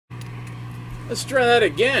Let's try that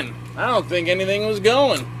again. I don't think anything was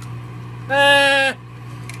going.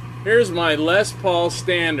 Here's my Les Paul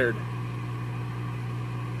Standard.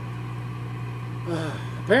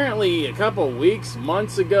 Apparently a couple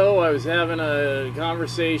months ago, I was having a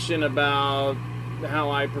conversation about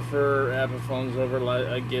how I prefer Epiphones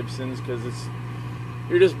over Gibsons, because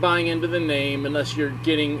you're just buying into the name unless you're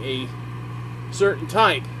getting a certain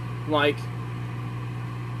type, like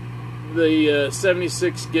the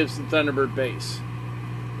 76 Gibson Thunderbird bass.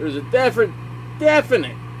 There's a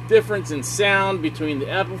definite difference in sound between the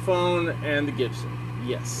Epiphone and the Gibson.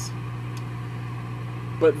 Yes.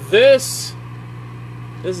 But this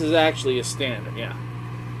is actually a standard, yeah.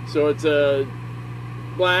 So it's a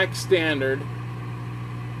black standard,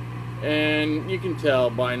 and you can tell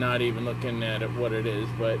by not even looking at it what it is,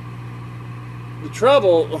 but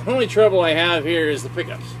the only trouble I have here is the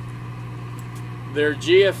pickups. They're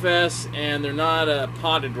GFS and they're not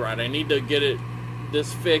potted right. I need to get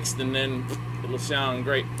this fixed, and then it'll sound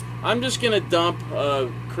great. I'm just gonna dump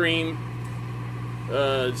cream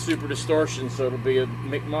super distortion, so it'll be a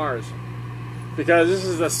Mick Mars, because this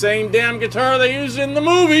is the same damn guitar they used in the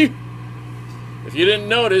movie. If you didn't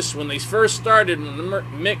notice, when they first started, when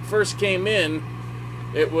Mick first came in,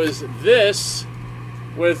 it was this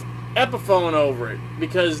with Epiphone over it,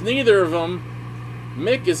 because neither of them,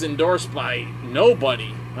 Mick is endorsed by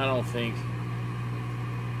nobody, I don't think.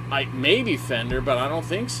 Maybe Fender, but I don't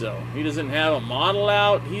think so. He doesn't have a model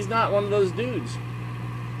out. He's not one of those dudes.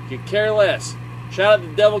 Could care less. Shout out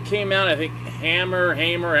to Devil Came Out, I think Hammer,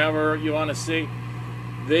 however you want to say.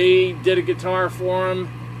 They did a guitar for him,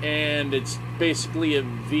 and it's basically a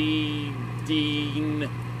V-Dean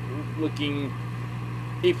looking.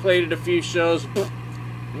 He played it a few shows.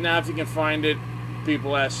 Now if you can find it,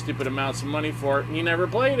 people ask stupid amounts of money for it, and he never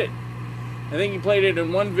played it. I think he played it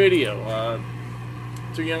in one video,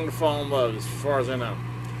 Too Young to Fall in Love, as far as I know.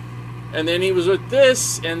 And then he was with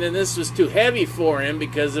this, and then this was too heavy for him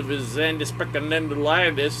because of his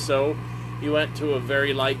endospectaculatus, so he went to a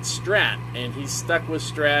very light Strat, and he's stuck with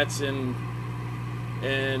Strats and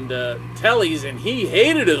Tellys, and he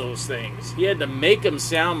hated those things. He had to make them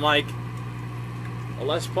sound like a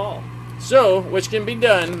Les Paul. So, which can be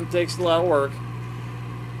done, it takes a lot of work,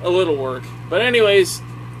 a little work. But anyways,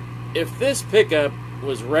 if this pickup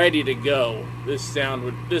was ready to go,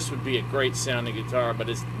 this would be a great sounding guitar, but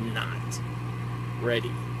it's not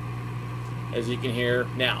ready, as you can hear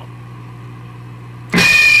now.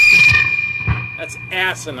 That's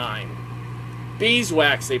asinine.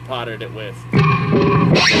 Beeswax they potted it with.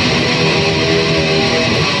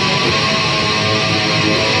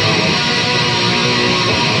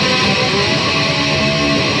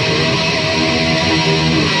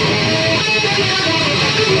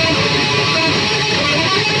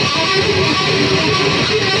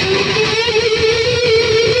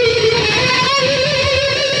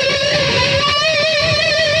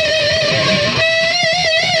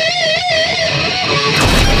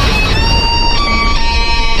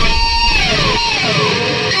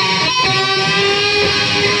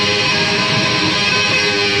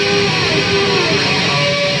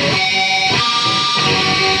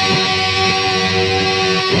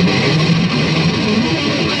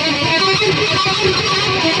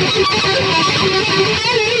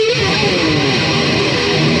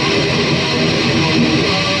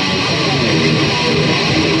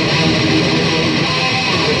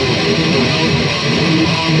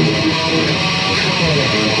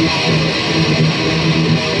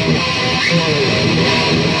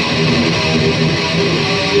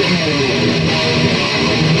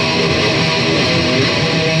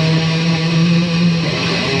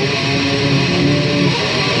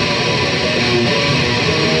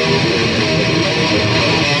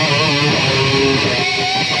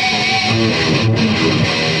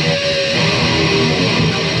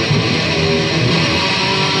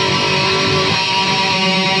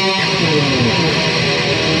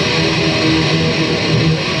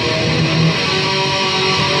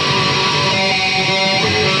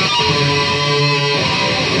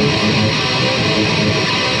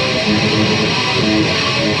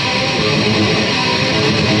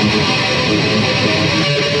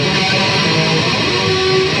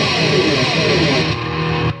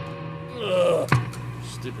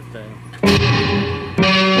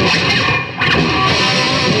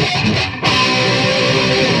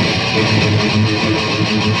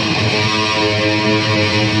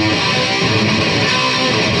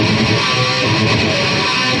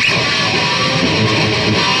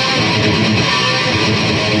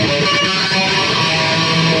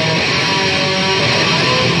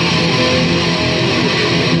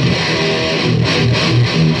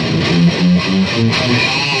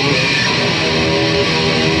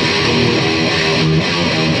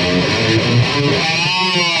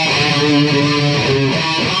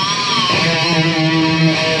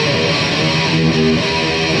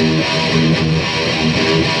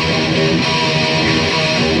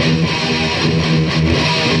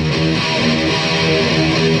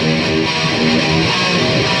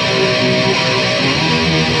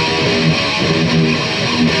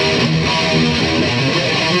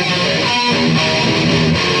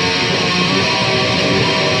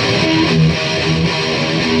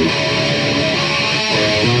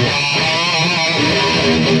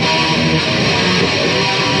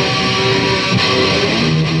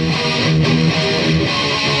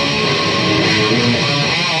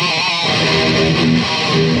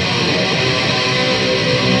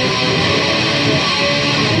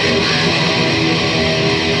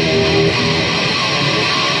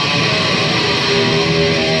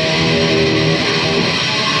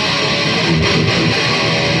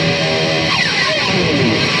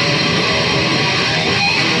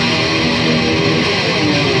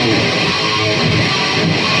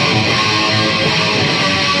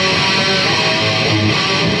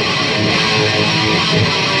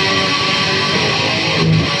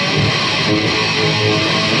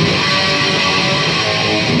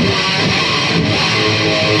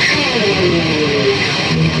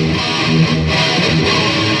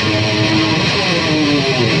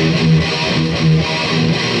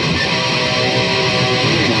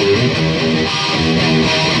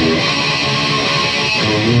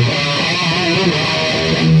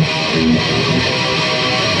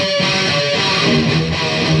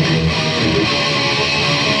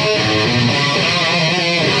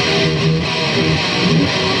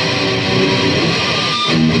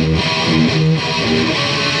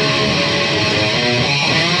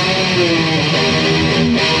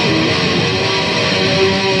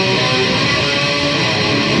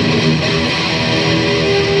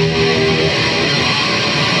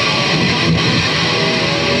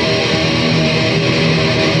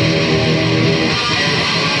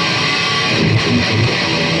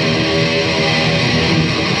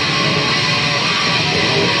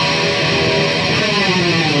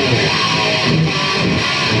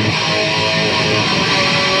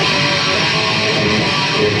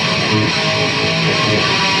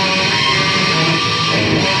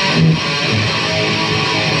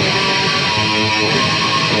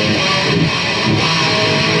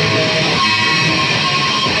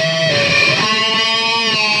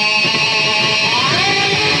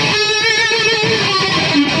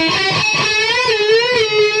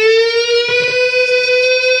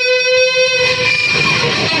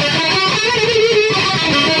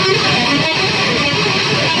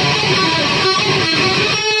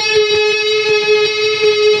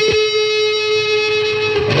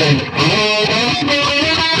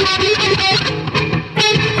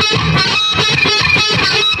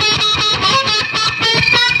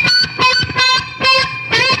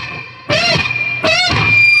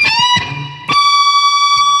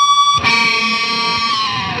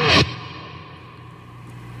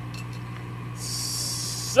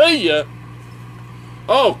 See ya.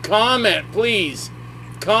 Oh, comment, please.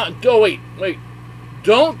 Wait.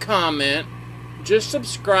 Don't comment. Just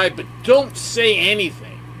subscribe, but don't say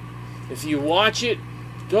anything. If you watch it,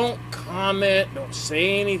 don't comment. Don't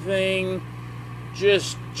say anything.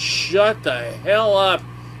 Just shut the hell up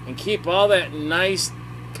and keep all that nice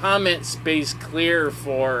comment space clear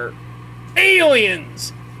for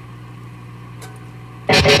aliens.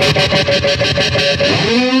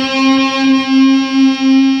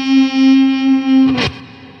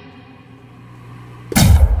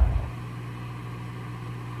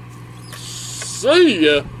 See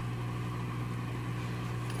ya.